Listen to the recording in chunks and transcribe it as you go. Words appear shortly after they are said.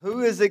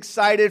is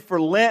excited for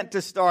Lent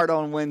to start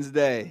on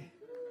Wednesday?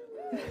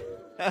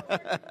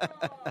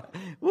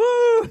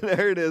 Woo!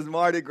 There it is.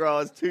 Mardi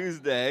Gras is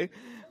Tuesday.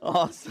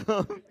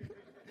 Awesome.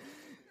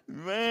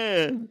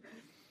 Man.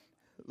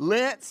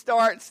 Lent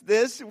starts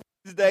this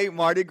Wednesday.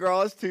 Mardi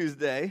Gras is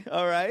Tuesday.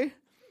 All right.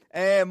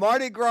 And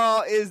Mardi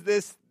Gras is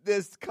this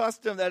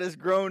custom that has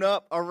grown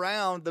up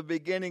around the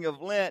beginning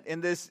of Lent.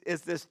 And this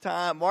is this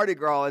time. Mardi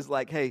Gras is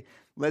like, hey,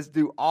 let's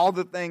do all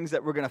the things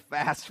that we're going to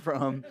fast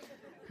from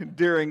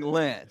during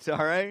Lent.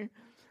 All right.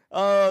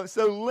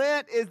 So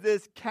Lent is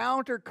this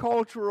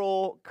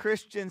countercultural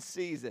Christian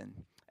season.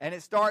 And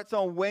it starts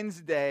on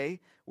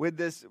Wednesday with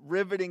this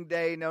riveting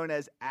day known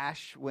as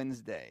Ash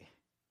Wednesday.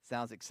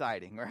 Sounds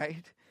exciting,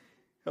 right?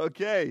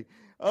 Okay.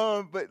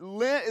 But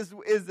Lent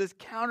is this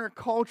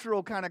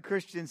countercultural kind of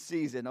Christian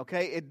season,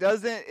 okay? It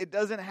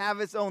doesn't have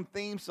its own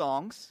theme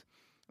songs,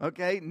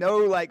 okay? No,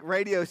 like,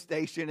 radio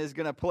station is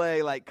going to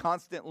play, like,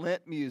 constant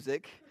Lent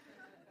music.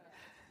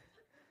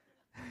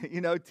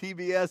 You know,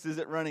 TBS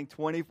isn't running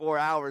 24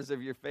 hours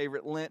of your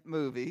favorite Lent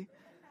movie.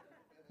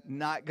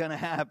 Not going to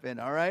happen,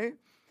 all right?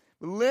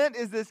 Lent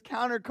is this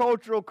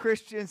countercultural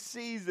Christian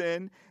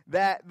season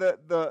that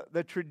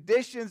the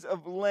traditions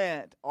of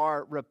Lent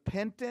are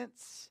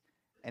repentance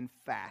and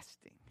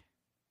fasting.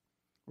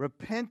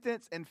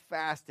 Repentance and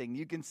fasting.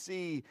 You can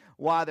see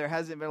why there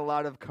hasn't been a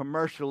lot of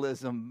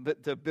commercialism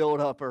to build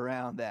up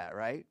around that,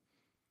 right?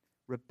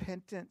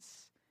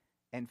 Repentance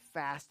and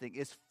fasting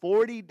is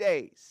 40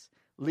 days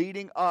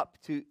leading up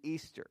to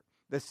Easter,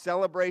 the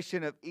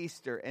celebration of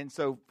Easter. And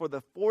so for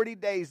the 40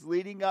 days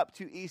leading up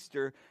to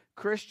Easter,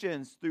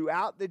 Christians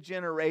throughout the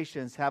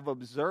generations have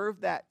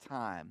observed that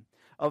time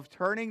of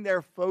turning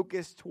their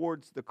focus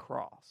towards the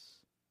cross.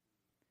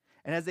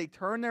 And as they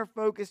turn their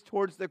focus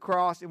towards the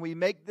cross and we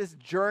make this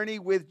journey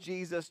with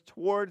Jesus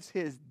towards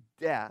his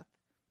death,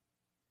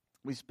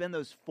 we spend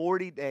those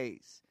 40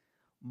 days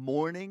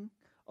mourning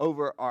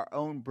over our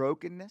own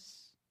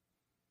brokenness,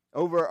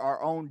 over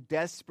our own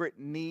desperate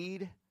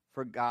need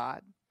for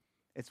God.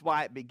 It's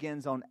why it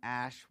begins on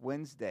Ash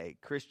Wednesday.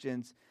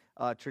 Christians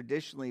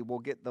traditionally will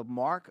get the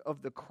mark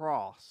of the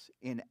cross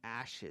in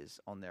ashes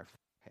on their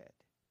forehead.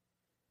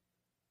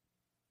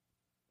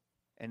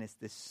 And it's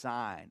this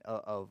sign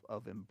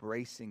of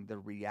embracing the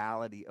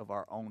reality of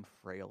our own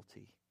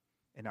frailty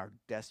and our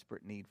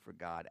desperate need for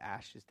God.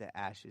 Ashes to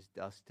ashes,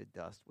 dust to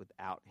dust.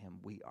 Without him,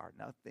 we are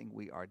nothing.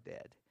 We are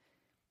dead.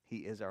 He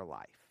is our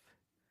life.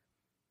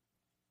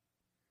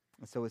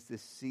 And so it's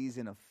this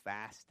season of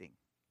fasting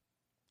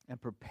and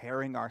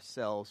preparing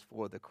ourselves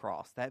for the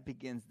cross. That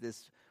begins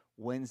this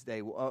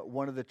Wednesday.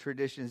 One of the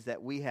traditions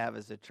that we have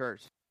as a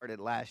church started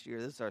last year.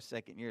 This is our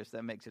second year, so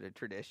that makes it a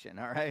tradition,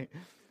 all right?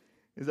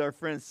 Is our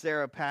friend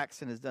Sarah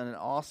Paxson has done an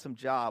awesome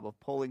job of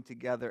pulling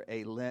together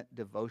a Lent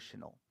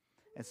devotional.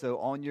 And so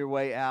on your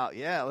way out,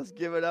 yeah, let's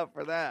give it up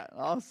for that.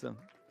 Awesome.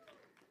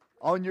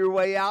 On your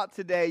way out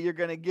today, you're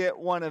going to get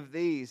one of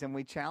these, and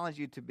we challenge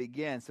you to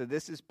begin. So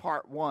this is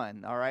part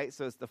one, all right?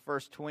 So it's the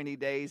first 20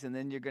 days, and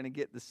then you're going to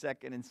get the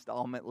second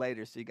installment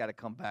later, so you got to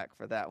come back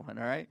for that one,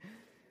 all right?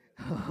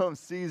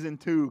 Season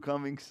 2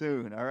 coming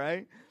soon, all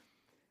right?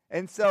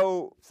 And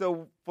so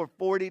for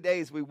 40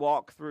 days, we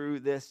walk through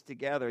this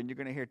together, and you're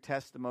going to hear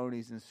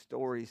testimonies and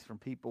stories from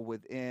people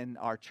within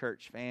our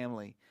church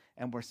family,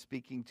 and we're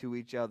speaking to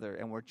each other,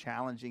 and we're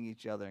challenging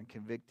each other and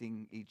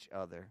convicting each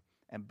other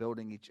and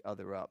building each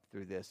other up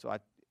through this. So I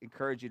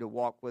encourage you to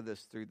walk with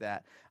us through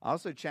that. I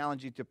also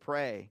challenge you to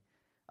pray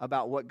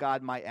about what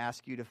God might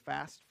ask you to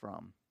fast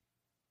from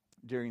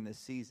during this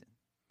season.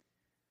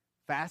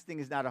 Fasting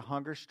is not a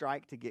hunger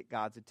strike to get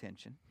God's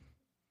attention.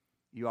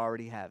 You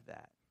already have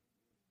that.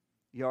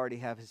 You already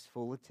have his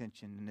full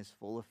attention and his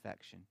full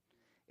affection.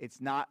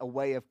 It's not a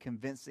way of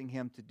convincing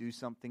him to do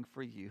something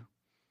for you.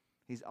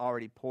 He's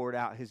already poured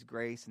out his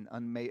grace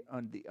and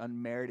the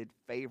unmerited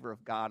favor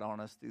of God on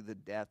us through the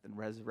death and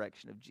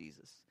resurrection of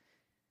Jesus.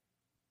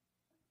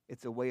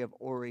 It's a way of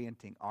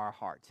orienting our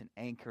hearts and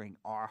anchoring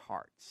our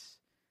hearts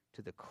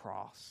to the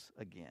cross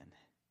again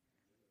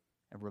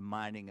and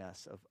reminding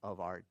us of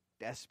our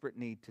desperate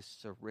need to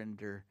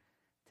surrender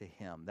to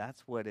him.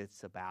 That's what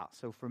it's about.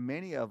 So for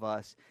many of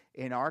us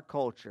in our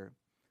culture,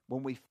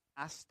 when we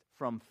fast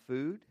from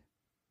food,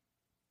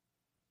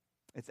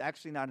 it's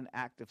actually not an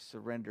act of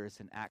surrender, it's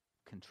an act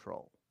of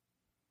control.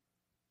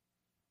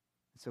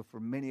 So for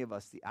many of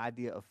us, the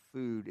idea of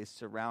food is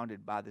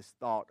surrounded by this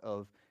thought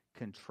of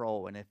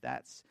control. And if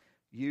that's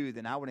you,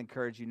 then I would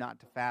encourage you not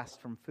to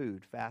fast from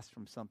food, fast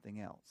from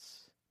something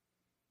else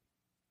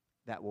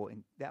that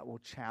will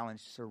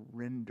challenge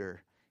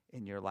surrender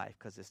in your life,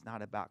 because it's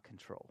not about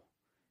control.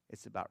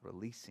 It's about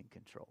releasing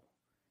control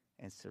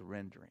and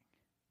surrendering.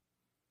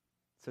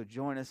 So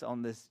join us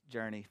on this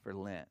journey for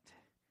Lent.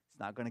 It's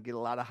not going to get a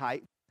lot of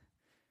hype,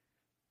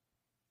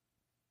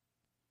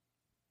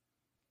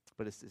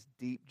 but it's this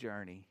deep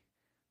journey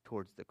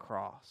towards the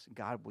cross.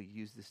 God will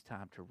use this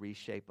time to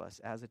reshape us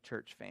as a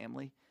church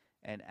family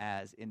and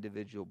as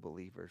individual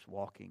believers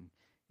walking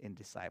in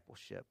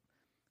discipleship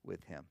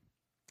with him.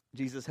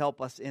 Jesus,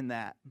 help us in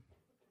that.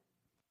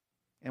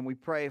 And we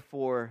pray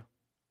for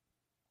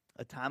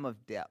a time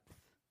of depth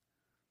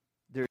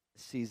during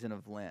the season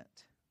of Lent.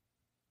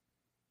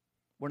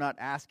 We're not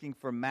asking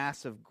for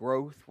massive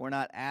growth. We're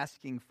not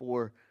asking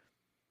for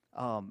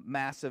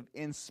massive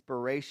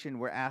inspiration.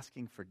 We're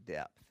asking for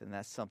depth, and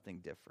that's something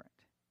different.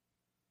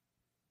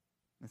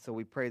 And so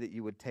we pray that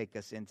you would take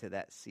us into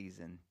that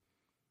season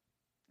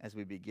as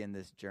we begin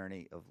this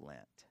journey of Lent.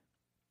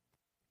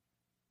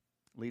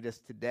 Lead us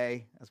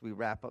today as we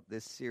wrap up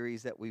this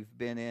series that we've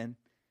been in.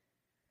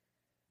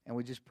 And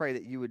we just pray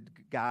that you would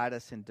guide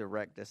us and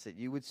direct us, that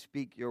you would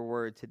speak your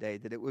word today,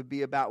 that it would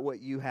be about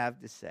what you have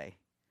to say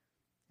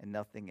and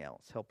nothing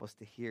else. Help us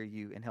to hear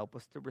you and help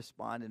us to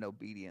respond in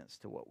obedience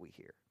to what we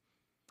hear.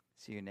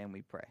 It's in your name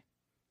we pray.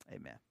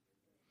 Amen.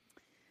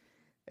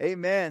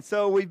 Amen.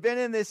 So we've been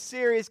in this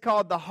series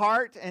called The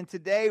Heart, and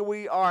today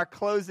we are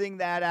closing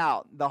that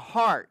out. The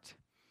heart.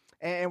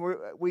 And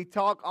we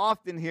talk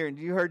often here, and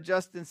you heard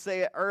Justin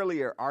say it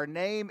earlier. Our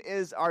name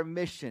is our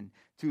mission,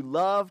 to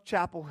love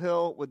Chapel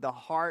Hill with the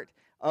heart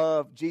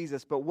of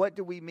Jesus. But what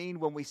do we mean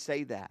when we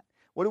say that?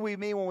 What do we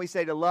mean when we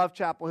say to love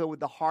Chapel Hill with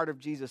the heart of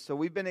Jesus? So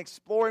we've been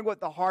exploring what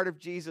the heart of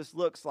Jesus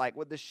looks like,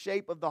 what the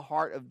shape of the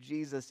heart of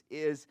Jesus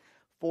is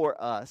for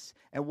us,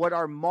 and what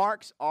our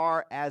marks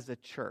are as a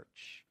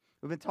church.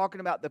 We've been talking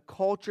about the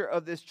culture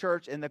of this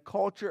church and the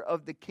culture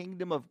of the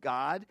kingdom of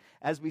God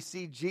as we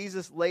see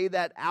Jesus lay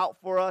that out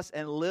for us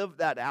and live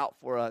that out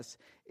for us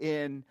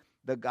in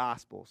the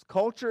Gospels.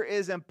 Culture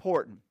is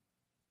important.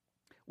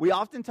 We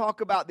often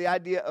talk about the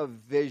idea of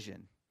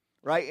vision,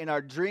 right? In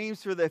our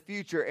dreams for the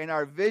future, in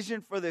our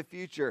vision for the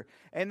future,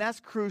 and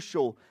that's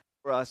crucial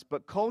for us,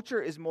 but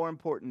culture is more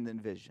important than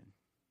vision.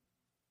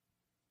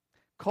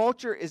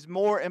 Culture is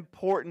more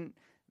important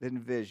than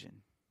vision.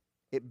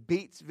 It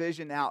beats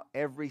vision out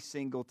every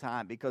single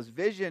time because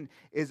vision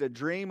is a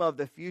dream of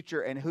the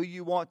future and who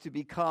you want to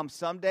become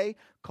someday.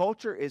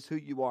 Culture is who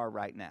you are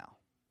right now.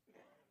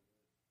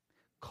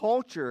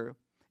 Culture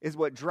is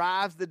what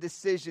drives the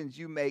decisions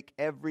you make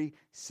every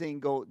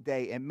single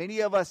day. And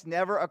many of us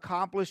never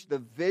accomplish the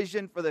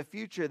vision for the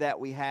future that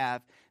we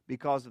have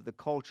because of the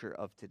culture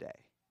of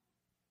today.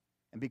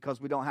 And because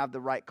we don't have the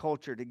right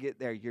culture to get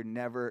there, you're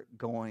never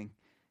going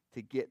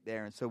to get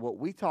there. And so what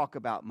we talk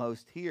about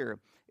most here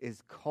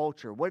is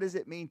culture. What does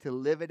it mean to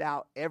live it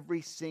out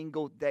every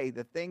single day?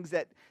 The things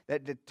that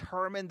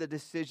determine the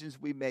decisions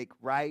we make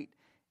right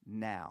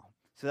now.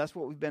 So that's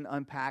what we've been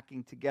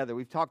unpacking together.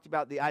 We've talked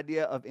about the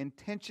idea of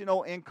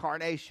intentional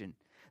incarnation,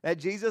 that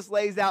Jesus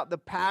lays out the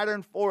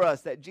pattern for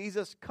us, that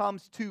Jesus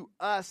comes to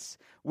us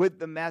with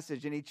the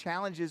message, and he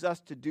challenges us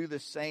to do the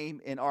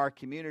same in our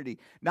community.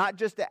 Not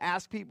just to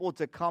ask people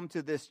to come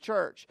to this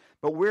church,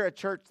 but we're a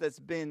church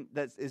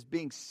that is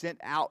being sent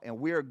out, and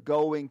we're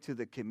going to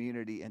the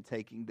community and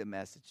taking the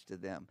message to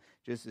them,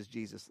 just as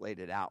Jesus laid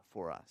it out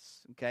for us,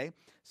 okay?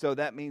 So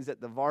that means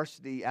that the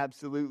varsity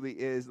absolutely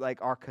is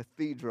like our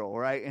cathedral,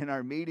 right, in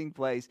our meeting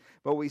place,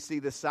 but we see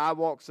the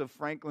sidewalks of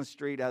Franklin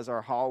Street as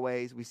our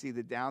hallways. We see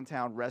the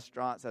downtown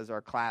restaurants as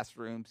our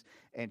classrooms,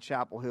 and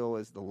Chapel Hill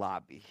is the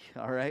lobby,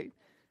 all right?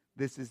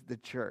 This is the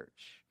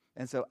church.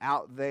 And so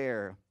out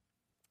there,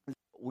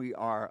 we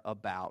are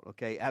about,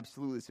 okay?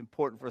 Absolutely, it's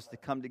important for us to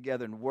come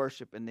together and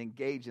worship and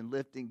engage in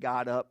lifting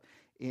God up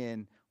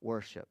in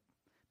worship.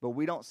 But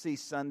we don't see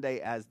Sunday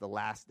as the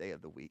last day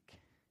of the week.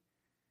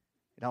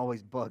 It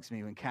always bugs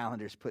me when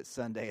calendars put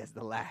Sunday as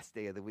the last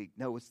day of the week.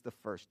 No, it's the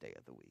first day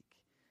of the week.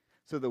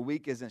 So the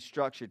week isn't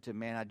structured to,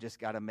 man, I just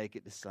got to make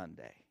it to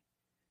Sunday.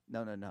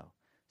 No.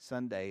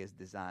 Sunday is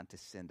designed to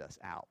send us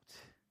out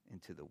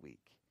into the week.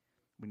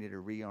 We need a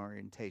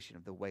reorientation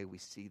of the way we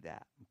see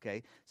that,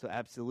 okay? So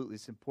absolutely,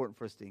 it's important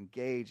for us to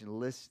engage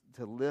and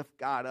to lift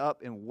God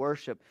up in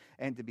worship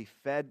and to be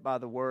fed by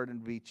the Word and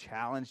to be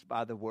challenged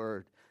by the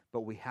Word.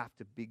 But we have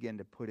to begin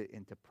to put it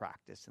into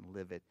practice and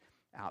live it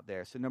out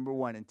there. So number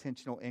one,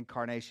 intentional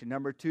incarnation.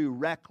 Number two,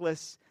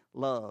 reckless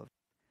love.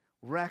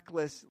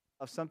 Reckless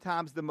love.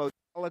 Sometimes the most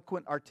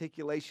eloquent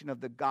articulation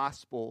of the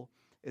gospel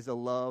is a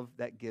love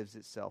that gives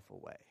itself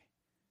away.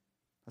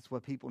 That's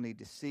what people need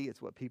to see.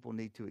 It's what people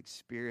need to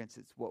experience.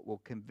 It's what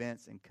will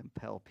convince and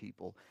compel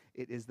people.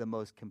 It is the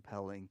most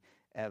compelling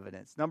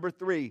evidence. Number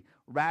three,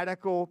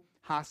 radical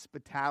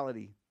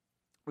hospitality.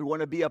 We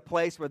want to be a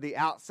place where the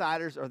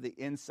outsiders are the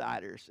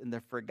insiders and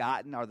the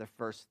forgotten are the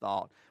first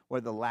thought,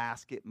 where the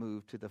last get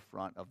moved to the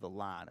front of the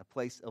line. A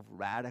place of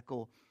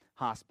radical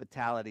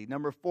hospitality.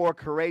 Number four,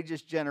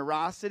 courageous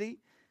generosity.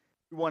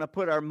 We want to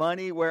put our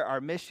money where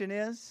our mission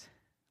is.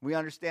 We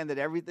understand that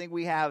everything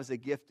we have is a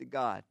gift to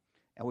God.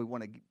 And we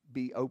want to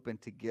be open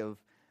to give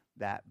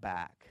that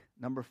back.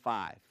 Number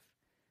five,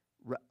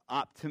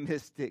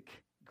 optimistic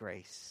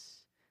grace.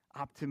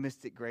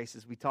 Optimistic grace,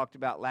 as we talked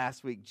about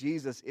last week.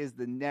 Jesus is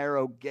the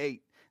narrow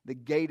gate. The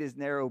gate is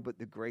narrow, but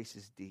the grace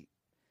is deep.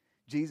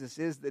 Jesus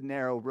is the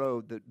narrow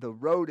road. The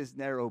road is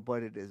narrow,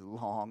 but it is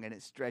long, and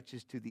it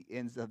stretches to the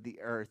ends of the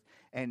earth.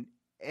 And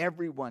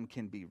everyone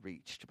can be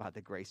reached by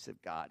the grace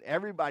of God.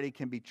 Everybody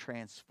can be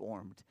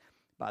transformed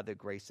by the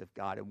grace of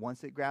God. And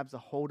once it grabs a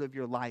hold of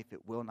your life,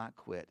 it will not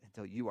quit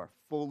until you are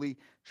fully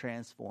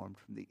transformed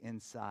from the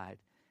inside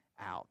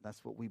out.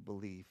 That's what we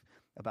believe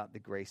about the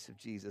grace of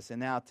Jesus. And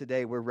now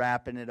today we're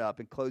wrapping it up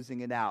and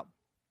closing it out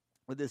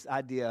with this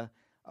idea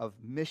of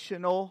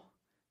missional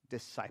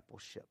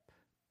discipleship.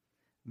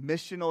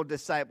 Missional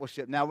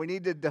discipleship. Now we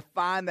need to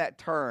define that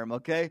term,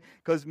 okay?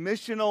 Because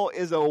missional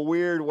is a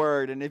weird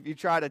word, and if you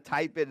try to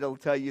type it, it'll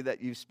tell you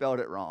that you spelled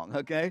it wrong,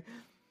 okay?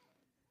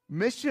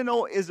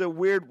 Missional is a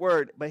weird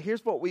word, but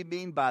here's what we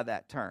mean by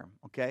that term,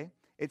 okay?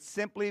 It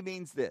simply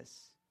means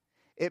this.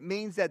 It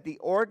means that the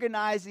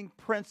organizing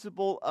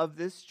principle of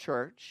this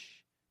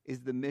church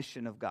is the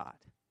mission of God.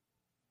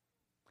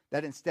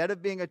 That instead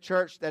of being a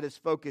church that is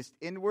focused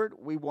inward,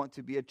 we want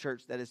to be a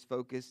church that is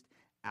focused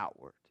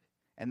outward.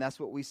 And that's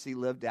what we see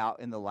lived out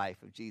in the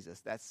life of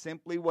Jesus. That's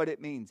simply what it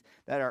means,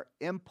 that our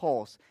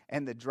impulse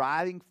and the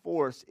driving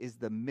force is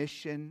the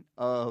mission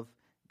of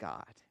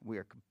God. We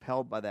are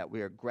compelled by that.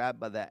 We are grabbed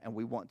by that, and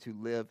we want to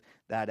live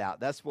that out.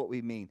 That's what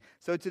we mean.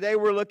 So today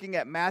we're looking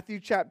at Matthew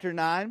chapter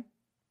 9,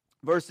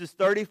 verses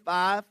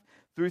 35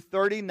 through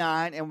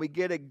 39, and we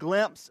get a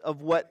glimpse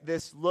of what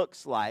this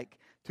looks like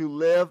to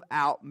live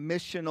out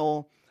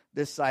missional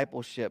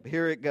discipleship.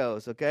 Here it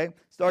goes, okay?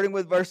 Starting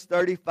with verse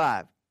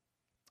 35.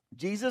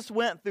 Jesus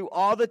went through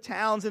all the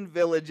towns and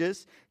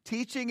villages,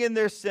 teaching in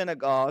their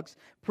synagogues,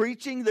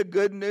 preaching the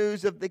good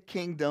news of the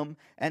kingdom,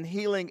 and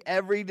healing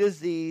every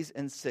disease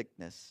and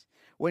sickness.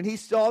 When he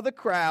saw the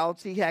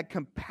crowds, he had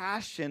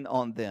compassion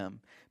on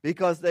them,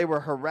 because they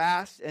were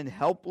harassed and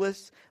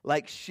helpless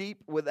like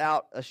sheep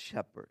without a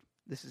shepherd.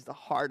 This is the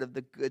heart of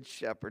the good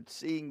shepherd,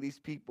 seeing these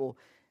people,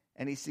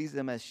 and he sees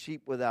them as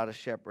sheep without a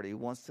shepherd. He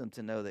wants them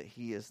to know that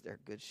he is their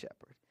good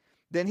shepherd.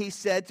 Then he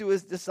said to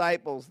his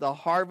disciples, "The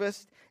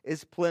harvest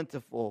is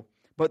plentiful,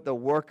 but the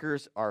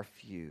workers are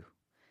few.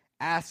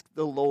 Ask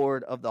the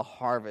Lord of the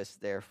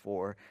harvest,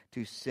 therefore,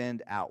 to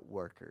send out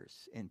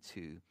workers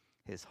into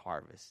his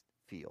harvest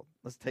field."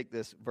 Let's take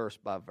this verse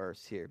by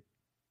verse here.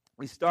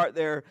 We start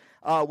there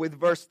with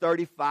verse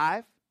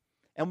 35,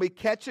 and we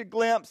catch a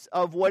glimpse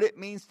of what it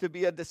means to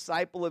be a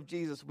disciple of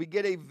Jesus. We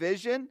get a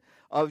vision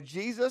of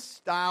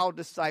Jesus-style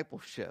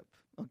discipleship,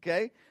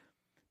 okay?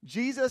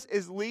 Jesus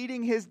is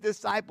leading his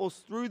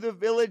disciples through the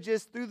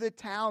villages, through the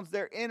towns.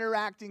 They're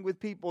interacting with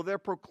people. They're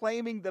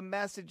proclaiming the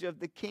message of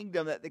the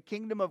kingdom, that the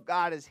kingdom of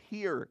God is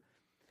here.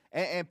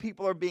 And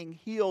people are being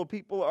healed.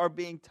 People are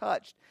being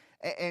touched.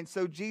 And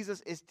so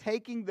Jesus is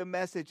taking the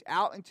message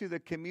out into the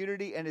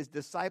community, and his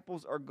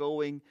disciples are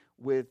going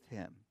with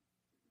him.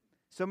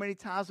 So many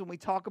times when we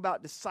talk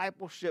about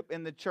discipleship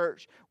in the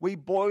church, we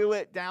boil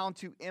it down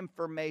to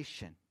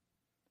information.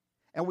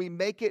 And we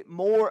make it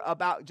more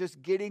about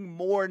just getting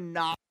more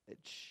knowledge.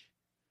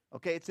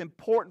 Okay, it's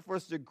important for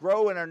us to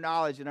grow in our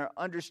knowledge and our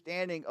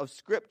understanding of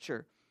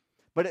Scripture.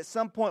 But at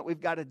some point,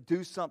 we've got to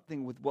do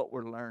something with what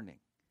we're learning.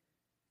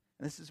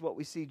 And this is what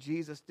we see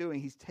Jesus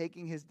doing. He's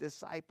taking his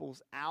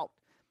disciples out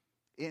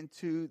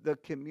into the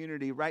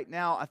community. Right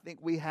now, I think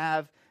we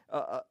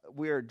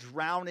are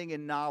drowning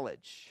in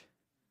knowledge.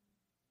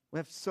 We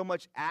have so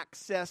much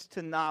access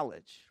to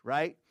knowledge,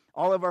 right?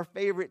 All of our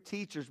favorite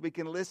teachers, we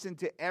can listen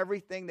to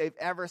everything they've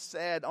ever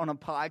said on a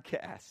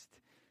podcast.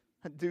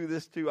 I do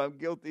this too. I'm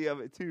guilty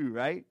of it too,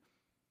 right?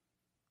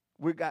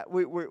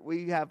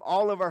 We have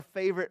all of our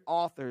favorite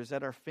authors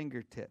at our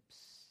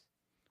fingertips.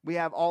 We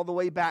have all the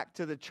way back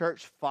to the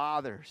church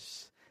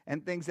fathers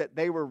and things that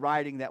they were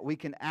writing that we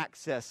can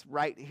access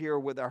right here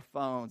with our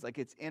phones, like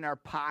it's in our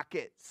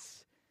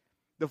pockets.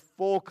 The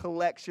full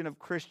collection of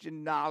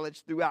Christian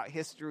knowledge throughout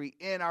history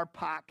in our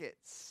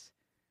pockets.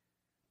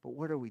 But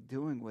what are we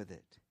doing with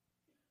it?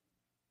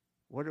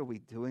 What are we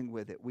doing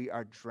with it? We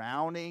are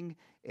drowning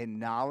in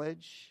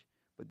knowledge,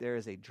 but there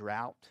is a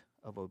drought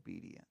of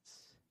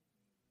obedience.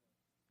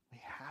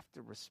 We have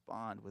to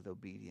respond with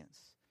obedience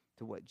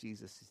to what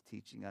Jesus is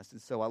teaching us.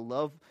 And so I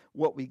love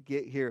what we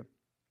get here.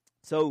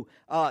 So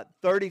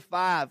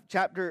 35,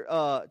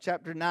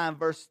 chapter 9,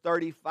 verse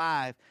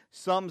 35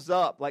 sums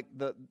up like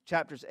the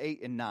chapters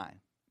 8 and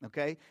 9.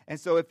 Okay? And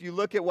so if you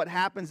look at what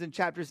happens in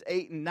chapters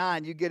 8 and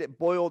 9, you get it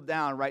boiled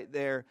down right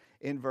there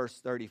in verse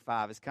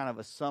 35. It's kind of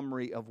a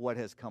summary of what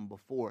has come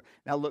before.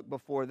 Now look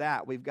before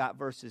that. We've got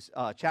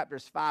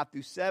chapters 5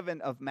 through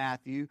 7 of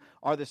Matthew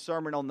are the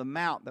Sermon on the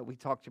Mount that we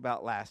talked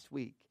about last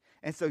week.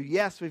 And so,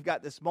 yes, we've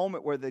got this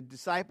moment where the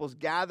disciples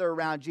gather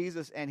around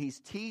Jesus and he's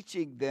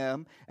teaching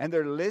them and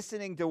they're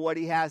listening to what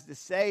he has to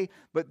say.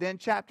 But then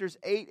chapters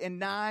 8 and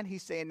 9,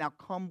 he's saying, now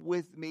come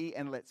with me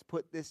and let's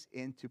put this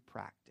into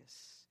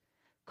practice.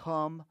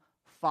 Come,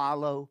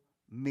 follow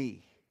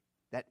me.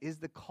 That is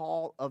the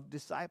call of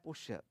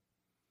discipleship.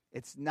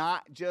 It's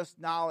not just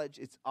knowledge,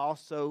 it's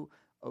also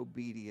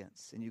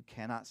obedience. And you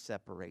cannot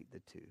separate the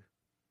two.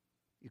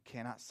 You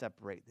cannot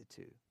separate the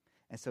two.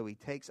 And so he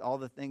takes all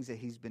the things that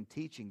he's been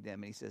teaching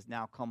them and he says,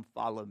 now come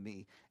follow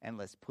me and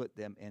let's put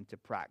them into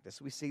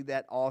practice. We see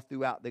that all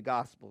throughout the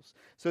Gospels.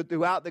 So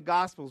throughout the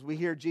Gospels, we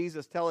hear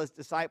Jesus tell his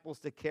disciples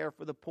to care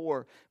for the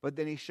poor, but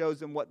then he shows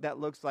them what that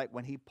looks like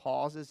when he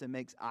pauses and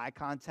makes eye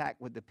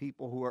contact with the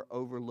people who are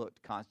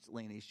overlooked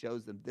constantly, and he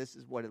shows them this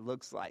is what it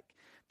looks like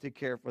to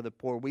care for the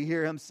poor. We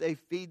hear him say,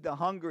 feed the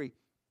hungry.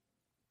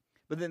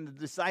 But then the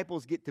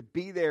disciples get to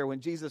be there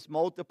when Jesus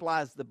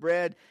multiplies the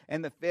bread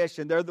and the fish,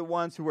 and they're the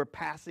ones who are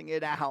passing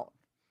it out.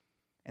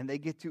 And they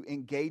get to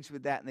engage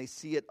with that, and they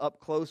see it up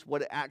close,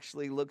 what it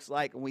actually looks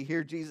like. And we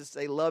hear Jesus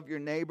say, love your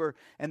neighbor,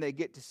 and they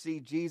get to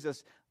see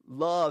Jesus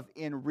love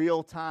in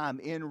real time,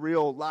 in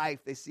real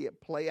life. They see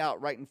it play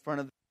out right in front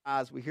of their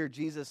eyes. We hear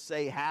Jesus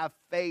say, have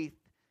faith.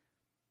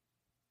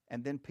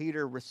 And then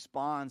Peter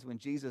responds when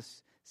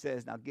Jesus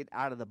says, now get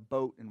out of the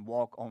boat and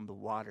walk on the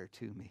water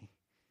to me.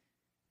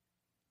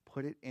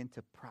 Put it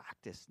into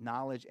practice.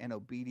 Knowledge and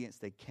obedience,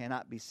 they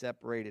cannot be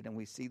separated. And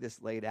we see this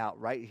laid out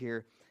right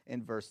here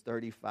in verse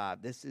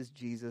 35. This is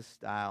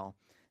Jesus-style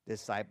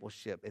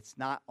discipleship. It's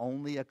not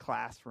only a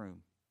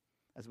classroom.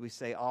 As we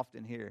say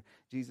often here,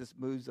 Jesus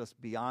moves us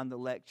beyond the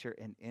lecture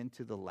and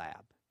into the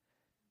lab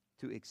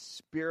to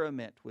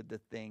experiment with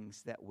the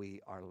things that we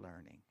are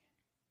learning.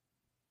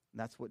 And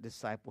that's what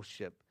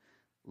discipleship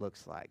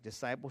looks like.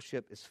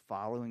 Discipleship is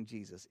following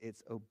Jesus.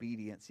 It's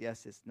obedience.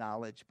 Yes, it's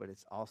knowledge, but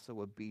it's also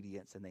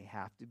obedience, and they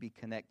have to be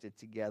connected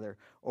together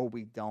or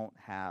we don't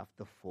have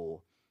the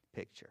full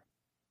picture.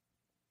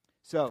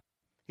 So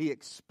he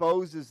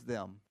exposes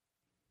them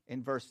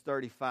in verse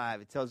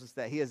 35. It tells us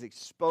that he has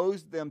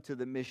exposed them to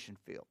the mission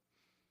field,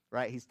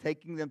 right? He's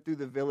taking them through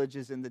the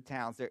villages and the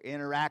towns. They're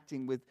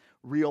interacting with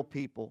real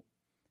people,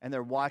 and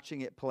they're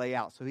watching it play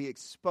out. So he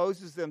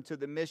exposes them to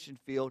the mission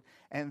field.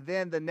 And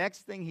then the next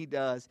thing he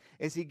does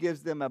is he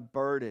gives them a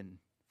burden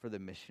for the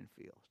mission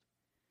field.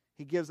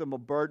 He gives them a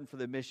burden for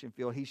the mission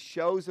field. He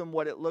shows them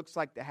what it looks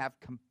like to have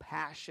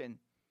compassion.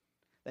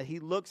 That he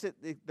looks at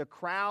the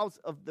crowds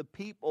of the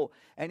people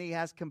and he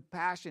has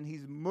compassion.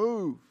 He's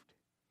moved.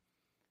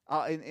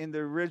 In the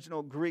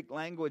original Greek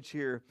language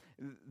here,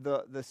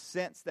 the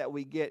sense that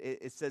we get,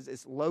 it says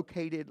it's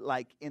located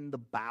like in the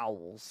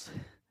bowels.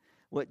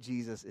 What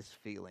Jesus is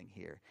feeling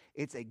here.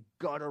 It's a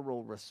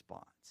guttural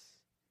response.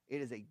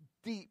 It is a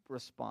deep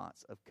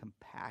response of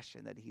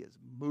compassion that he is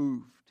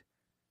moved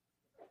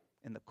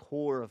in the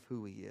core of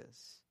who he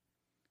is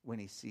when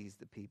he sees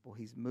the people.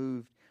 He's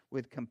moved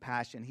with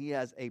compassion. He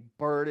has a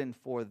burden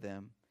for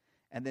them,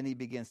 and then he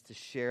begins to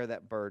share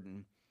that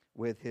burden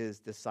with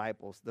his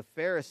disciples. The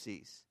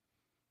Pharisees,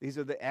 these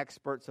are the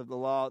experts of the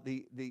law,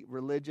 the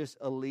religious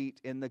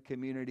elite in the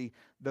community.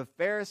 The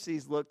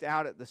Pharisees looked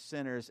out at the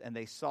sinners and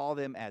they saw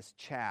them as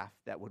chaff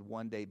that would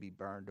one day be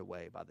burned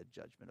away by the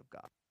judgment of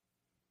God.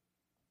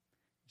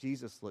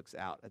 Jesus looks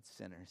out at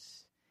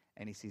sinners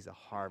and he sees a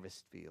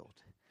harvest field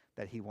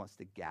that he wants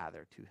to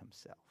gather to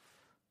himself.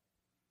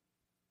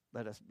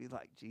 Let us be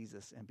like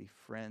Jesus and be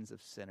friends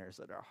of sinners.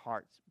 Let our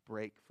hearts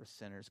break for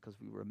sinners because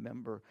we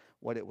remember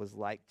what it was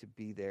like to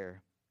be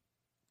there.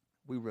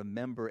 We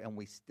remember and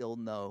we still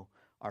know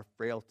our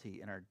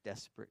frailty and our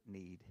desperate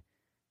need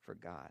for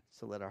God.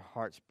 So let our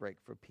hearts break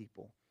for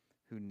people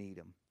who need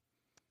him.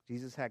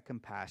 Jesus had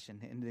compassion,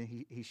 and then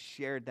he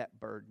shared that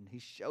burden. He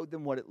showed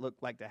them what it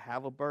looked like to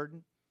have a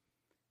burden,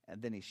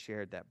 and then he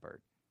shared that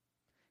burden.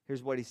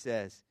 Here's what he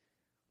says.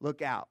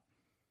 Look out.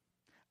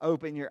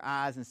 Open your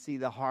eyes and see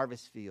the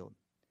harvest field.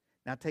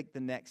 Now take the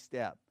next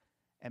step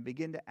and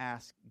begin to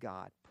ask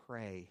God.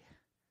 Pray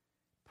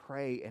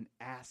and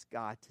ask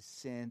God to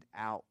send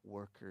out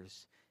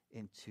workers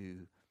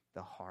into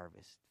the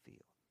harvest field.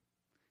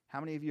 How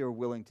many of you are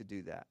willing to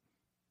do that?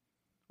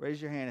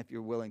 Raise your hand if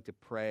you're willing to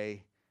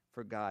pray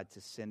for God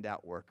to send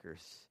out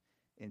workers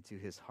into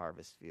his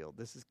harvest field.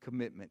 This is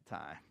commitment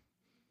time.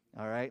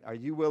 All right? Are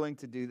you willing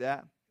to do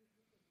that?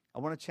 I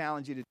want to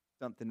challenge you to do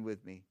something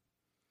with me.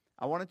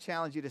 I want to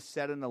challenge you to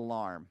set an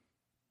alarm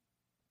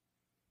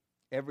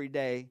every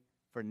day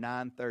for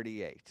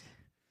 9:38.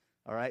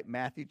 All right,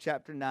 Matthew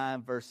chapter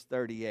 9, verse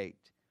 38.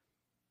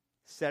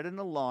 Set an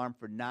alarm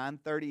for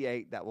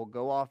 9:38 that will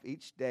go off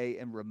each day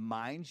and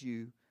remind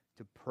you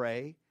to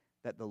pray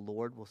that the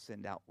Lord will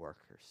send out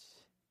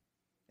workers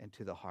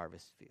into the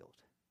harvest field.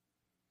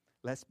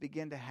 Let's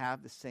begin to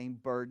have the same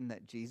burden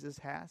that Jesus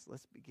has.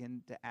 Let's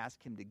begin to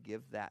ask him to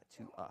give that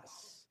to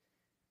us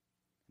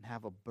and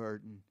have a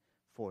burden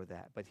for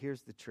that. But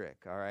here's the trick,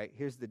 all right?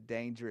 Here's the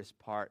dangerous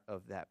part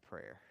of that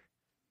prayer.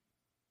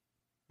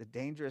 The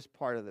dangerous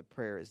part of the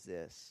prayer is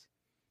this,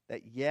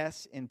 that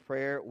yes, in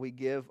prayer we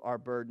give our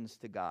burdens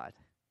to God,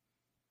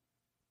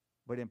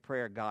 but in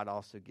prayer God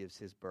also gives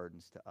his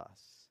burdens to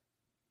us.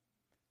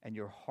 And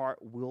your heart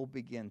will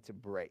begin to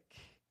break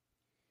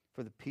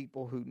for the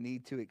people who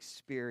need to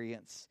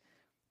experience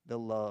the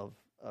love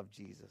of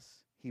Jesus.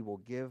 He will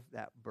give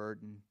that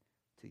burden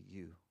to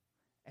you.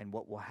 And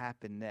what will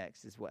happen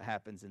next is what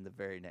happens in the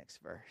very next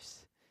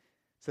verse.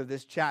 So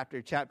this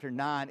chapter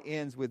 9,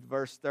 ends with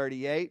verse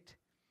 38.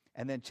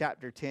 And then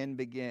chapter 10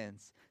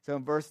 begins. So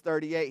in verse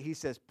 38, he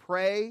says,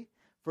 pray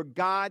for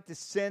God to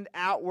send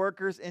out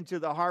workers into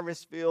the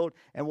harvest field.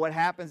 And what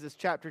happens as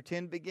chapter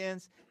 10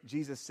 begins?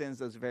 Jesus sends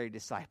those very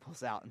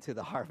disciples out into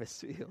the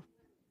harvest field.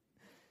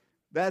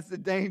 That's the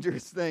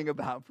dangerous thing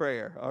about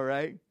prayer, all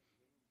right?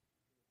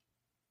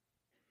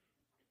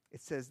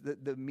 It says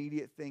that the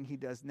immediate thing he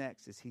does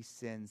next is he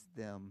sends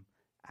them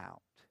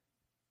out.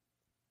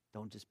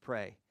 Don't just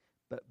pray,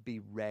 but be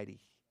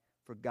ready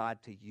for God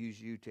to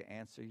use you to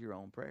answer your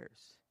own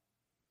prayers.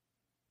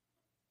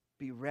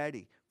 Be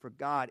ready for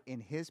God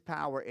in His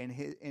power, in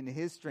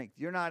His strength.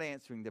 You're not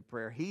answering the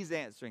prayer. He's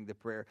answering the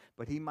prayer,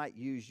 but He might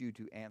use you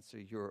to answer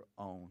your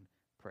own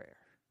prayer.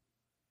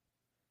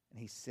 And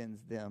He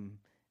sends them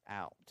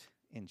out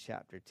in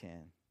chapter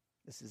 10.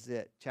 This is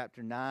it.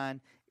 Chapter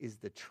 9 is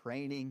the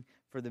training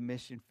for the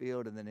mission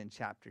field, and then in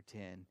chapter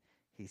 10,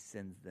 He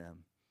sends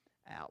them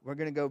out. We're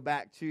going to go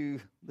back to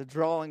the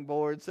drawing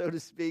board, so to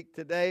speak,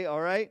 today,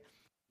 all right?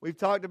 We've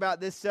talked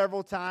about this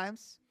several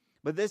times.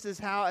 But this is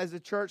how, as a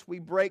church, we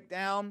break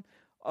down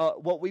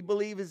what we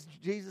believe is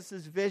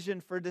Jesus'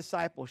 vision for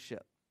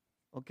discipleship,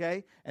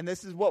 okay? And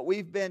this is what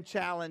we've been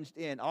challenged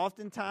in.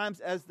 Oftentimes,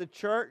 as the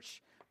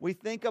church, we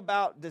think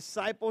about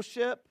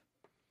discipleship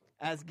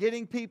as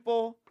getting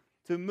people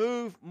to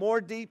move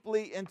more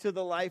deeply into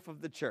the life of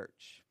the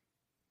church.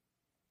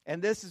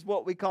 And this is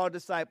what we call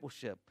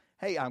discipleship.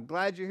 Hey, I'm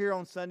glad you're here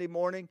on Sunday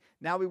morning.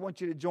 Now we want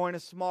you to join a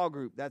small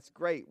group. That's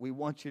great. We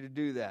want you to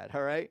do that,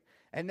 all right?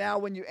 And now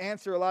when you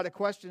answer a lot of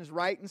questions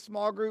right in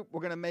small group,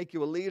 we're going to make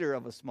you a leader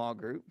of a small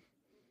group.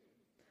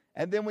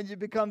 And then when you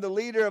become the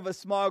leader of a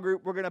small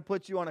group, we're going to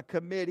put you on a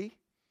committee.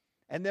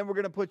 And then we're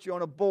going to put you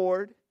on a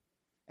board.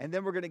 And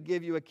then we're going to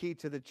give you a key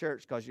to the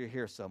church because you're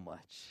here so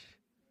much.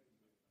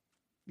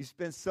 You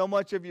spend so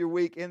much of your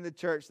week in the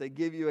church, they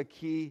give you a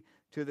key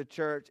to the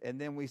church. And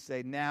then we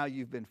say, now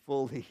you've been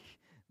fully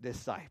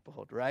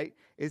discipled, right?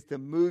 Is to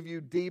move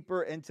you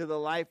deeper into the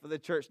life of the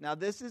church. Now,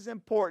 this is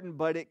important,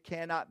 but it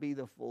cannot be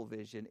the full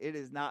vision. It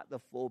is not the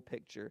full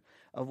picture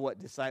of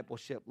what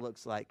discipleship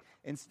looks like.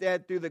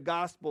 Instead, through the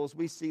Gospels,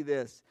 we see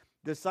this.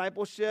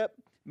 Discipleship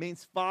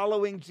means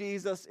following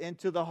Jesus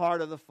into the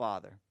heart of the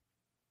Father.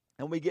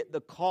 And we get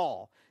the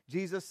call.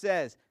 Jesus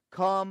says,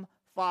 come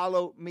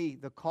follow me.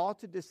 The call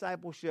to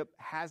discipleship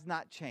has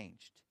not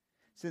changed.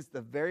 Since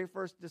the very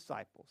first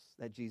disciples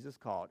that Jesus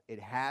called, it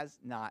has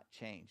not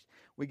changed.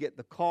 We get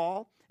the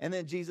call, and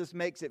then Jesus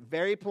makes it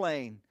very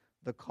plain,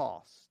 the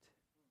cost.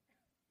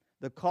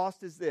 The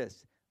cost is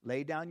this: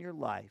 lay down your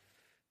life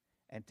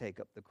and take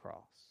up the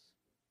cross.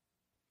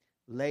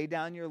 Lay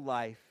down your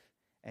life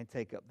and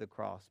take up the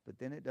cross. But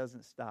then it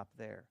doesn't stop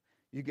there.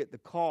 You get the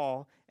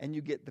call and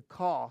you get the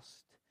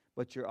cost,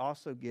 but you're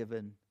also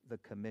given the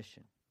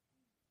commission.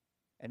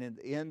 And in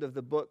the end of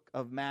the book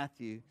of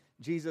Matthew,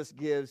 Jesus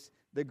gives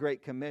the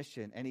Great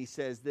Commission, and He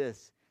says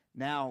this: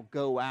 now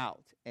go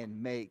out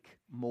and make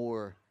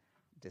more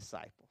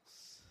disciples.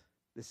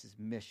 This is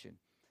mission.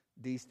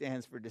 D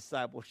stands for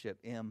discipleship.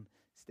 M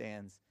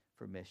stands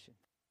for mission.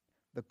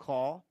 The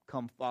call,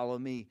 come follow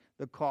me.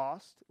 The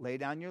cost, lay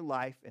down your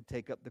life and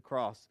take up the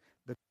cross.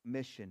 The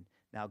mission,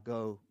 now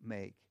go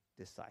make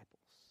disciples.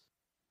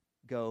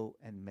 Go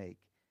and make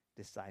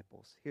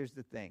disciples. Here's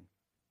the thing.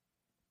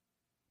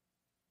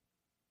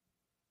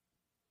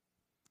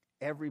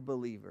 Every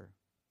believer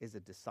is a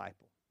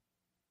disciple.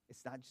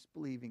 It's not just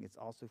believing, it's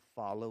also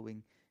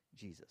following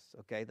Jesus,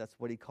 okay? That's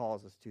what He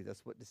calls us to.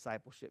 That's what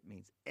discipleship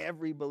means.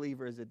 Every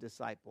believer is a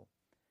disciple,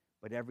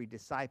 but every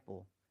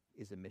disciple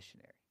is a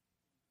missionary.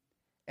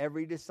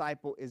 Every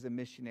disciple is a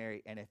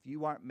missionary, and if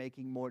you aren't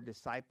making more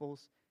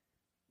disciples,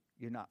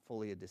 you're not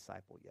fully a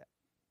disciple yet.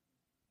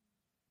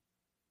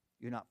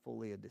 You're not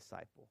fully a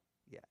disciple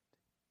yet.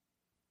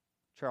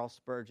 Charles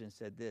Spurgeon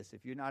said this: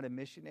 if you're not a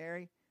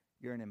missionary,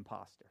 you're an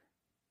imposter.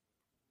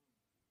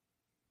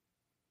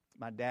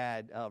 My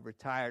dad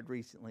retired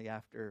recently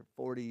after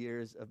 40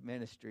 years of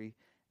ministry,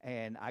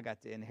 and I got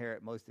to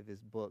inherit most of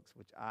his books,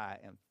 which I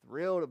am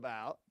thrilled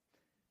about.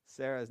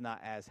 Sarah's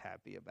not as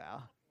happy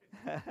about.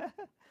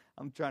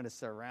 I'm trying to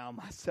surround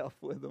myself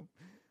with them.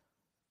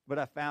 But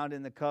I found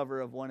in the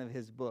cover of one of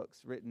his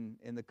books, written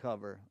in the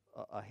cover,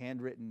 a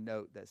handwritten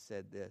note that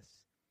said this: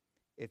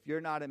 if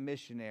you're not a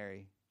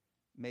missionary,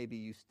 maybe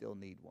you still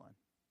need one.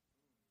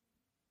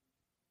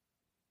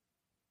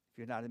 If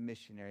you're not a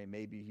missionary,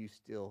 maybe you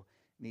still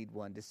need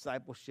one.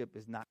 Discipleship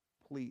is not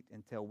complete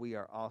until we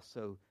are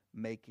also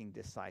making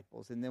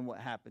disciples. And then what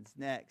happens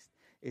next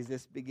is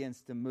this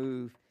begins to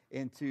move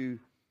into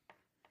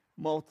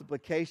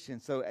multiplication.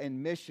 So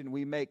in mission,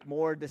 we make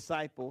more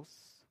disciples,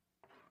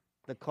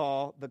 the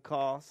call, the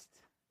cost,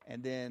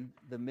 and then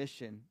the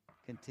mission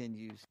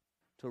continues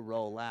to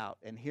roll out.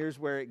 And here's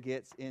where it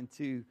gets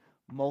into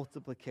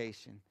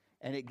multiplication,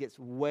 and it gets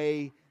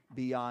way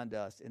beyond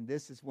us. And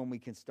this is when we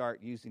can start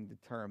using the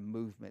term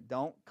movement.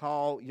 Don't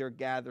call your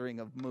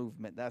gathering of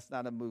movement. That's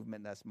not a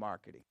movement, that's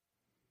marketing.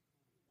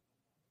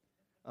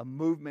 A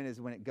movement is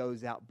when it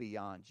goes out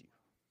beyond you.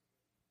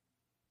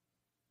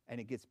 And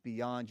it gets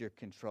beyond your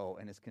control,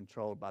 and it's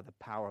controlled by the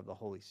power of the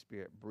Holy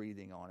Spirit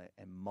breathing on it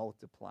and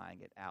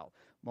multiplying it out.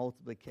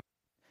 Multiplication.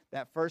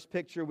 That first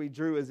picture we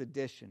drew is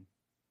addition.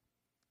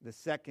 The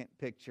second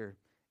picture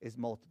is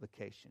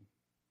multiplication.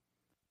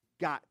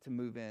 Got to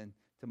move in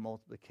to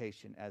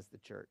multiplication as the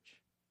church.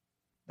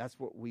 That's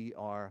what we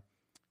are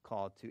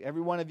called to.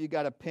 Every one of you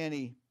got a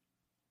penny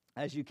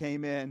as you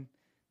came in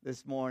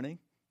this morning.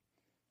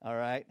 All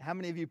right. How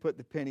many of you put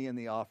the penny in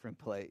the offering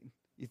plate?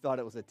 You thought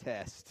it was a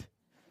test.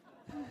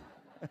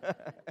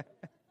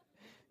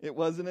 It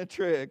wasn't a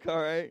trick,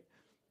 all right?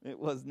 It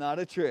was not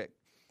a trick.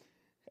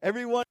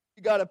 Everyone,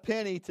 you got a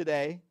penny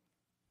today.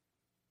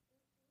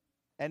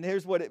 And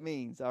here's what it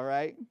means, all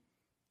right?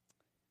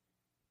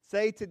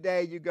 Say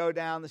today you go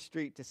down the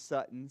street to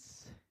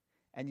Sutton's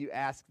and you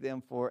ask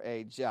them for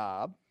a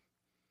job.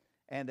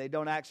 And they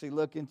don't actually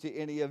look into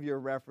any of your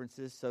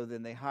references, so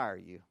then they hire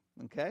you,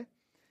 okay?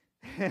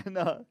 And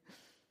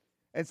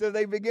so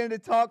they begin to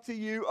talk to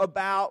you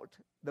about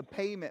the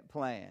payment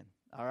plan,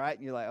 all right?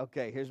 And you're like,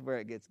 okay, here's where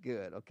it gets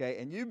good, okay?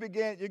 And you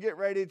get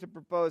ready to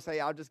propose, hey,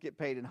 I'll just get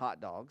paid in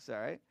hot dogs, all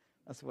right?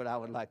 That's what I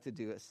would like to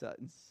do at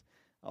Sutton's.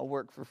 I'll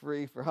work for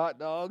free for hot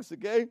dogs,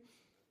 okay?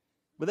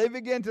 But they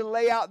begin to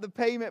lay out the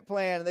payment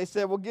plan, and they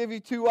said, we'll give you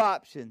two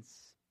options.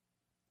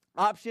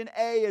 Option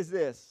A is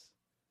this.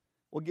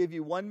 We'll give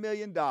you $1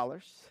 million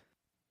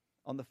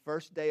on the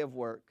first day of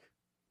work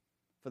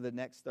for the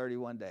next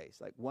 31 days.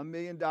 Like $1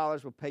 million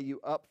will pay you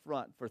up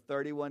front for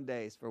 31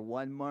 days. For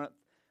 1 month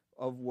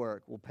of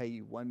work, we'll pay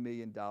you $1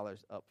 million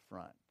up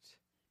front.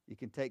 You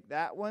can take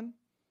that one.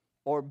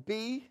 Or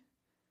B,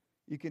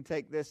 you can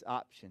take this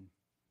option.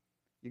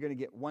 You're going to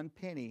get 1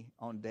 penny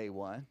on day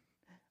one.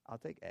 I'll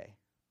take A.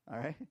 All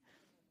right?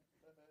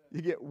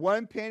 You get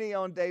 1 penny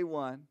on day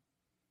one,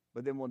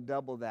 but then we'll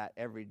double that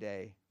every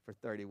day for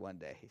 31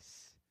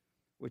 days.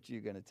 Which are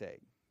you going to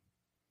take?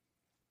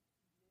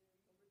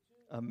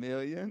 $1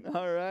 million.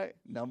 All right.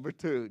 Number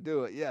 2.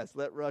 Do it. Yes.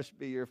 Let Rush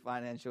be your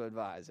financial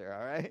advisor.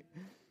 All right.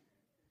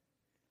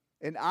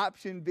 In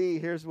option B,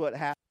 here's what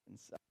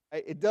happens.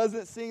 It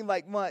doesn't seem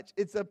like much.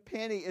 It's a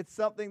penny. It's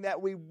something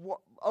that we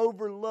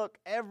overlook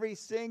every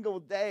single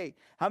day.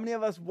 How many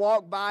of us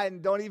walk by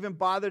and don't even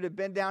bother to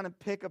bend down and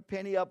pick a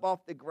penny up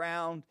off the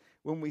ground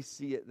when we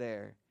see it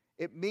there?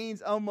 It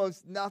means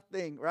almost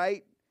nothing,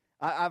 right?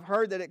 I've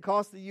heard that it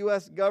costs the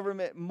U.S.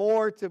 government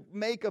more to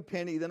make a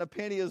penny than a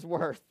penny is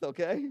worth,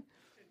 okay?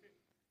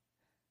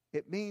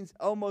 It means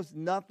almost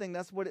nothing.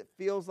 That's what it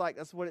feels like.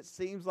 That's what it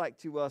seems like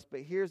to us.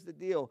 But here's the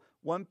deal.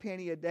 1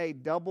 penny a day,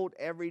 doubled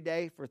every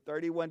day for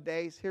 31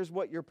 days. Here's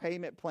what your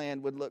payment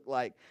plan would look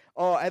like.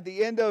 Oh, at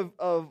the end of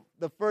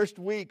the first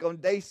week, on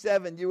day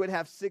 7, you would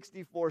have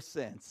 64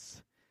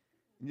 cents.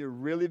 And you're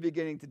really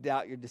beginning to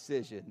doubt your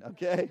decision,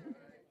 okay?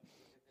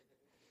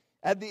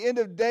 At the end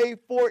of day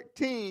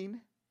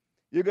 14,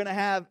 you're going to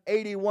have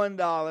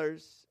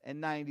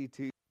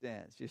 $81.92.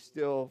 You're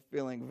still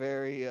feeling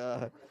very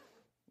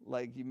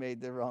like you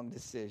made the wrong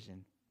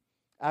decision.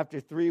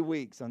 After 3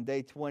 weeks, on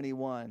day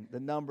 21,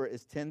 the number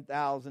is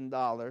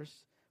 $10,000,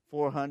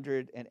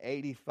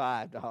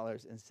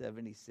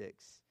 $485.76.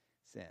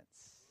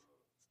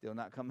 Still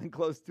not coming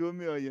close to $1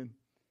 million.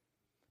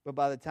 But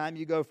by the time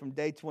you go from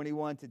day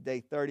 21 to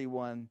day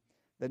 31,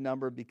 the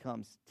number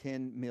becomes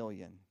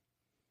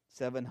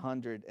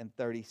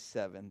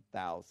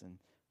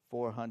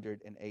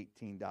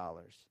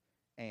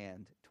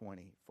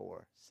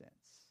 $10,737,418.24.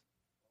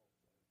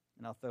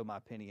 And I'll throw my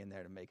penny in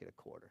there to make it a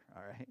quarter,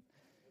 all right?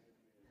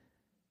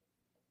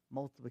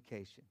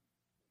 Multiplication.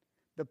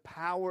 The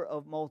power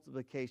of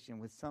multiplication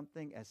with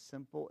something as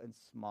simple and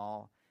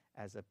small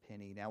as a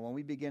penny. Now, when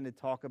we begin to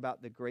talk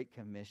about the Great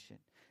Commission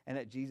and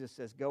that Jesus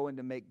says, go and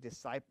to make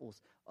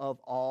disciples of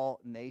all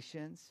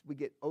nations, we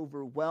get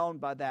overwhelmed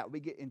by that.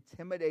 We get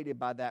intimidated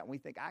by that. And we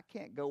think, I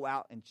can't go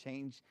out and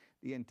change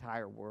the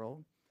entire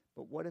world.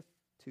 But what if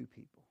 2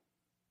 people?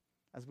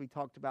 As we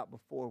talked about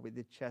before with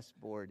the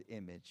chessboard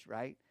image,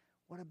 right?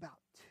 What about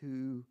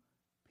 2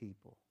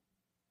 people?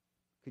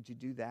 Could you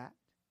do that?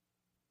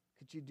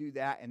 Could you do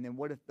that? And then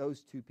what if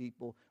those 2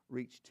 people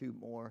reach 2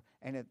 more?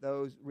 And if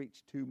those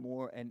reach 2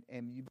 more and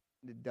you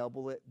begin to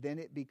double it, then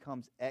it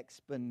becomes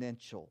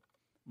exponential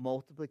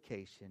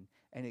multiplication,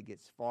 and it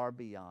gets far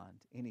beyond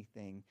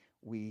anything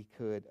we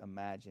could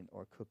imagine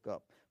or cook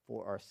up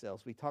for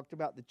ourselves. We talked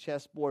about the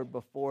chessboard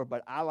before,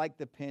 but I like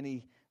the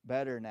penny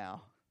better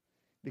now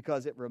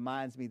because it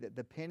reminds me that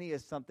the penny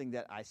is something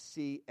that I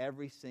see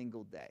every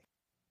single day.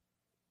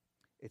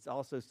 It's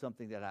also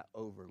something that I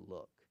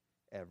overlook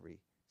every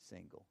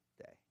single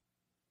day.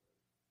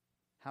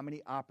 How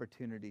many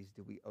opportunities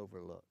do we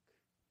overlook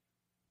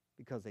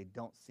because they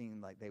don't seem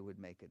like they would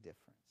make a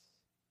difference?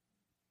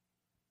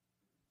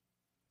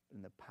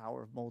 In the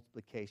power of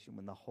multiplication,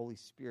 when the Holy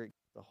Spirit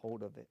gets a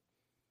hold of it,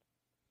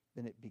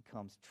 then it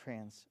becomes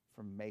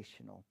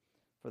transformational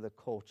for the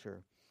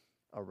culture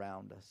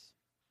around us.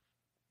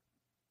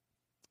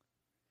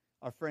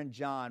 Our friend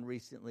John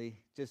recently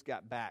just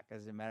got back,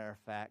 as a matter of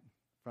fact,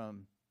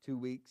 from 2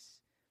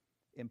 weeks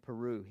in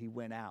Peru. He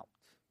went out.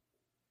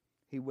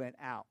 He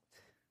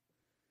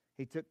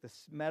took the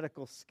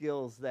medical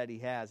skills that he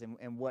has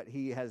and what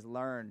he has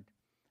learned,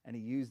 and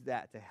he used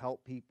that to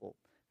help people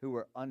who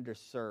were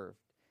underserved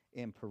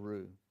in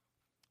Peru.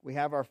 We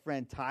have our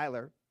friend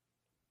Tyler,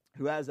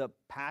 who has a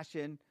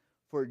passion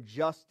for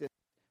justice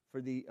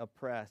for the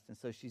oppressed. And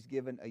so she's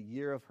given a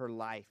year of her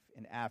life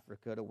in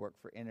Africa to work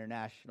for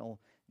International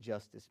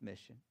Justice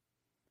Mission.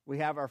 We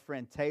have our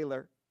friend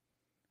Taylor,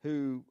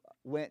 who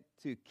went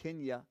to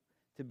Kenya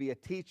to be a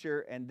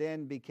teacher and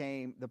then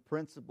became the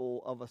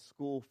principal of a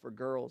school for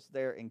girls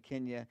there in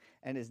Kenya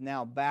and is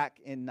now back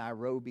in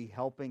Nairobi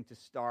helping to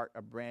start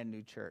a brand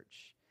new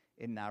church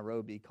in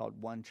Nairobi called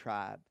One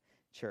Tribe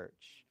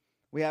Church.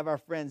 We have our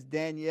friends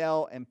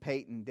Danielle and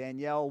Peyton.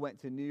 Danielle went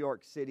to New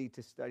York City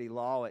to study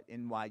law at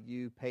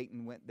NYU.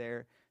 Peyton went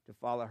there to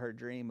follow her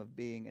dream of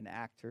being an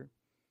actor.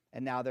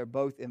 And now they're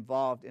both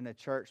involved in a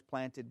church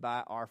planted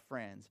by our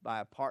friends, by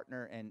a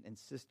partner and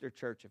sister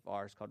church of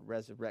ours called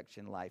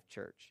Resurrection Life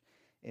Church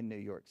in New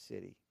York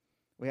City.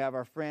 We have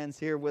our friends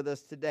here with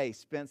us today,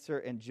 Spencer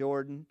and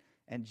Jordan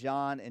and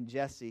John and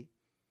Jesse,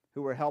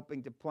 who are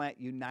helping to plant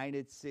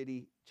United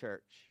City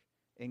Church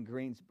in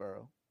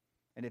Greensboro.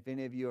 And if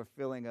any of you are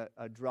feeling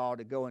a draw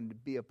to go and to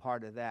be a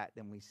part of that,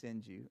 then we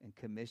send you and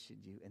commission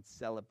you and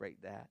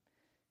celebrate that.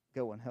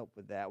 Go and help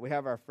with that. We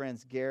have our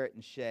friends Garrett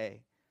and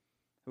Shay,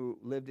 who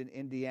lived in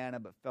Indiana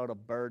but felt a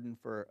burden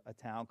for a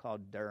town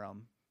called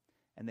Durham,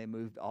 and they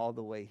moved all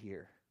the way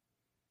here.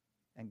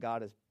 And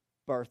God is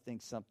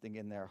birthing something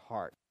in their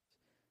heart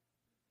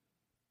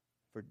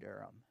for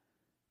Durham.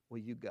 Will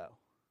you go?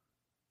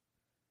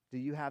 Do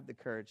you have the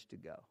courage to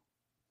go?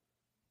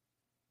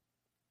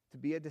 To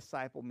be a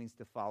disciple means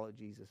to follow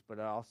Jesus, but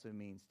it also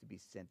means to be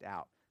sent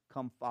out.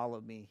 Come follow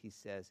me, he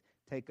says.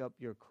 Take up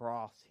your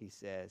cross, he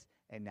says,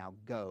 and now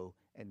go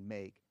and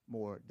make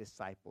more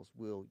disciples.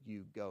 Will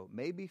you go?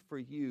 Maybe for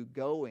you,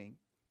 going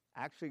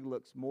actually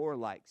looks more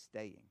like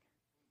staying.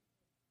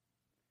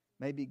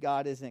 Maybe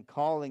God isn't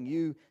calling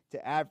you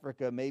to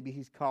Africa. Maybe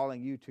he's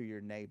calling you to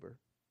your neighbor.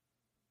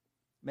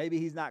 Maybe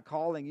he's not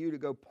calling you to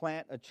go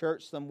plant a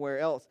church somewhere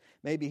else.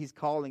 Maybe he's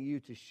calling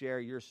you to share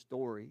your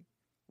story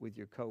with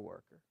your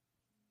coworker.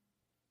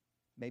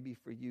 Maybe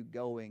for you,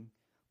 going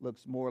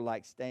looks more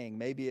like staying.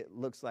 Maybe it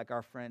looks like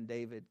our friend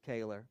David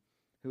Kaler,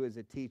 who is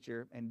a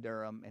teacher in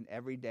Durham, and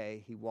every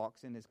day he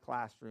walks in his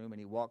classroom and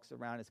he walks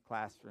around his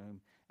classroom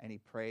and he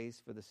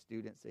prays for the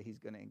students that he's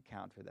going to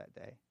encounter that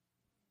day.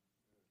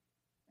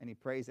 And he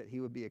prays that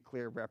he would be a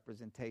clear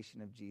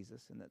representation of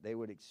Jesus and that they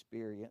would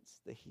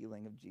experience the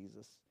healing of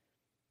Jesus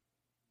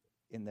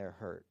in their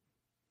hurt.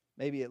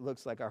 Maybe it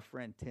looks like our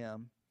friend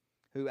Tim,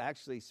 who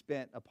actually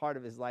spent a part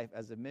of his life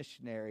as a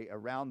missionary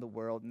around the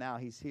world. Now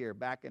he's here,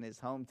 back in his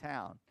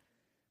hometown.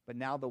 But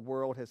now the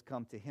world has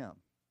come to him.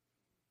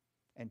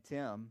 And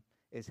Tim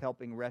is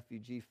helping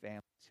refugee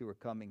families who are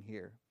coming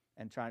here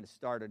and trying to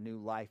start a new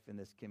life in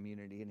this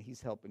community. And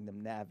he's helping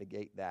them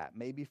navigate that.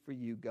 Maybe for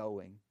you,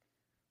 going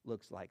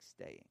looks like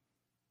staying.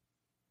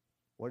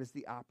 What is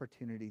the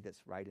opportunity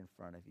that's right in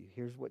front of you?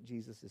 Here's what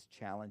Jesus is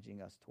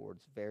challenging us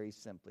towards very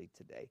simply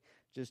today.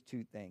 Just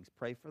two things.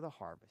 Pray for the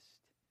harvest.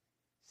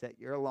 Set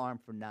your alarm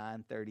for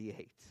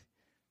 9:38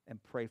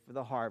 and pray for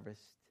the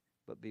harvest,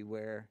 but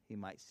beware, he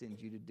might send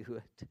you to do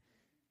it.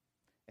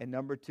 And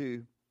number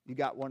two, you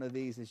got one of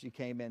these as you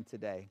came in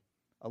today,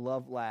 a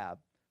Love Lab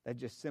that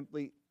just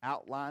simply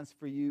outlines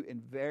for you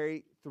in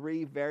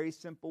three very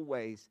simple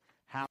ways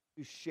how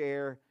to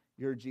share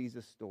your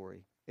Jesus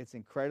story. It's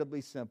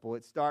incredibly simple.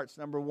 It starts,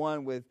 number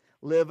one, with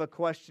live a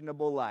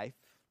questionable life.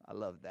 I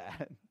love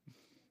that.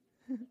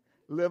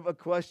 Live a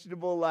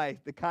questionable life,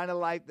 the kind of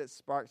life that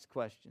sparks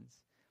questions.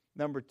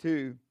 Number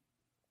two,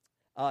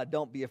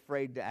 don't be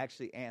afraid to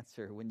actually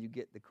answer when you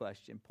get the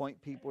question.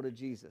 Point people to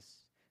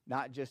Jesus,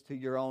 not just to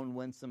your own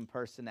winsome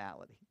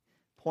personality.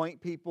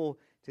 Point people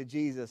to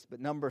Jesus.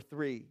 But number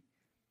three,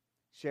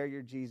 share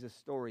your Jesus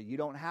story. You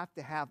don't have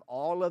to have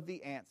all of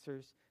the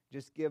answers.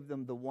 Just give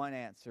them the one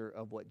answer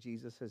of what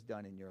Jesus has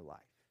done in your life.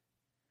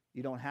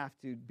 You don't have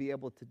to be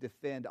able to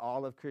defend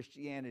all of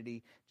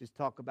Christianity. Just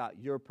talk about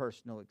your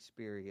personal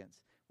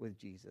experience with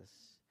Jesus,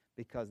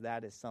 because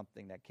that is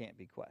something that can't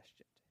be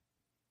questioned.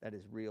 That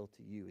is real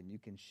to you, and you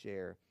can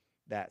share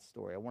that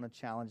story. I want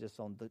to challenge us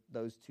on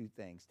those two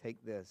things.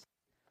 Take this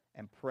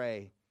and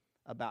pray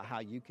about how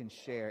you can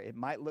share. It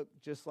might look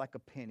just like a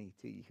penny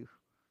to you.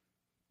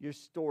 Your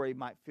story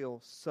might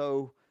feel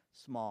so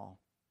small.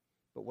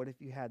 But what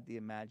if you had the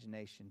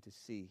imagination to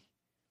see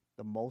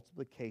the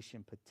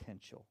multiplication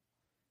potential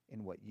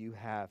in what you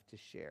have to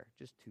share?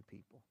 Just two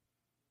people.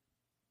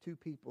 Two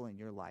people in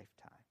your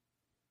lifetime.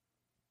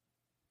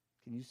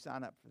 Can you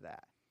sign up for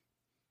that?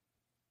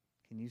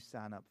 Can you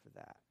sign up for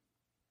that?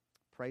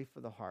 Pray for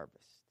the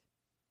harvest,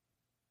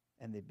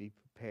 and then be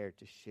prepared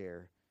to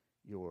share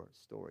your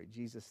story.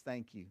 Jesus,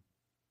 thank you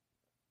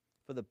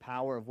for the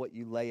power of what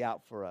you lay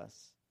out for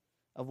us,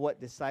 of what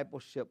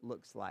discipleship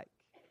looks like.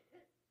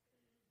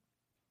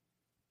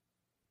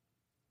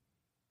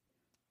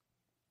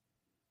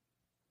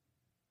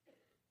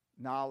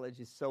 Knowledge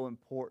is so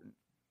important.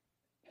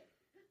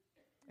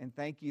 And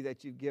thank you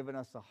that you've given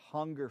us a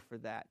hunger for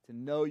that, to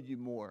know you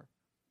more.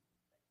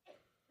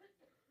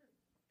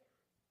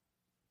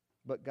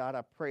 But God,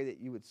 I pray that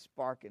you would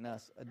spark in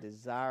us a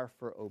desire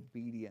for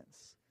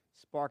obedience,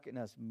 spark in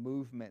us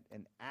movement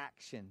and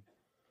action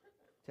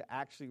to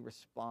actually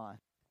respond.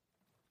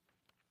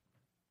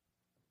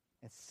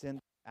 And send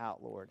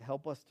out, Lord.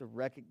 Help us to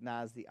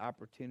recognize the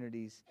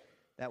opportunities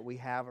that we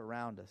have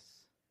around us.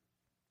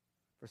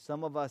 For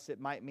some of us, it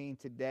might mean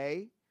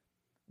today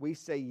we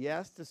say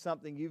yes to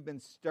something you've been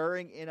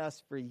stirring in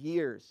us for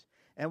years,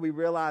 and we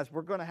realize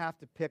we're going to have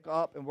to pick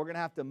up and we're going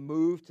to have to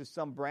move to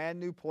some brand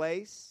new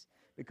place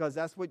because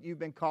that's what you've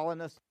been calling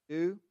us to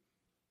do.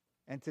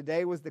 And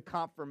today was the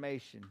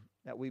confirmation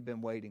that we've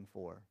been waiting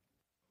for.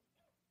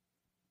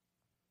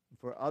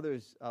 For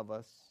others of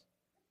us,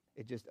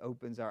 it just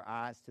opens our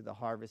eyes to the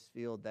harvest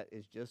field that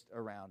is just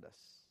around us,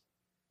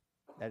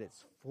 that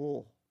it's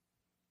full.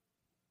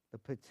 The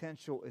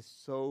potential is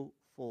so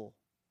full.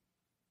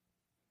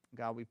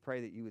 God, we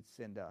pray that you would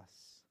send us.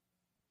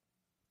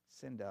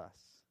 Send us.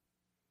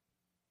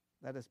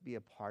 Let us be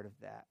a part of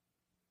that.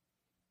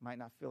 Might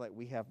not feel like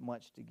we have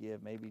much to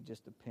give, maybe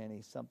just a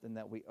penny, something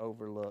that we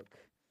overlook.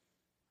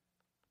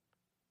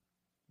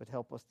 But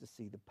help us to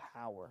see the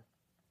power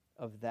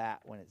of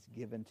that when it's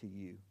given to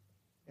you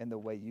and the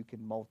way you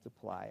can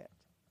multiply it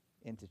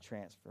into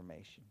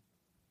transformation.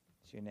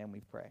 It's your name we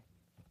pray.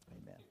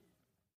 Amen.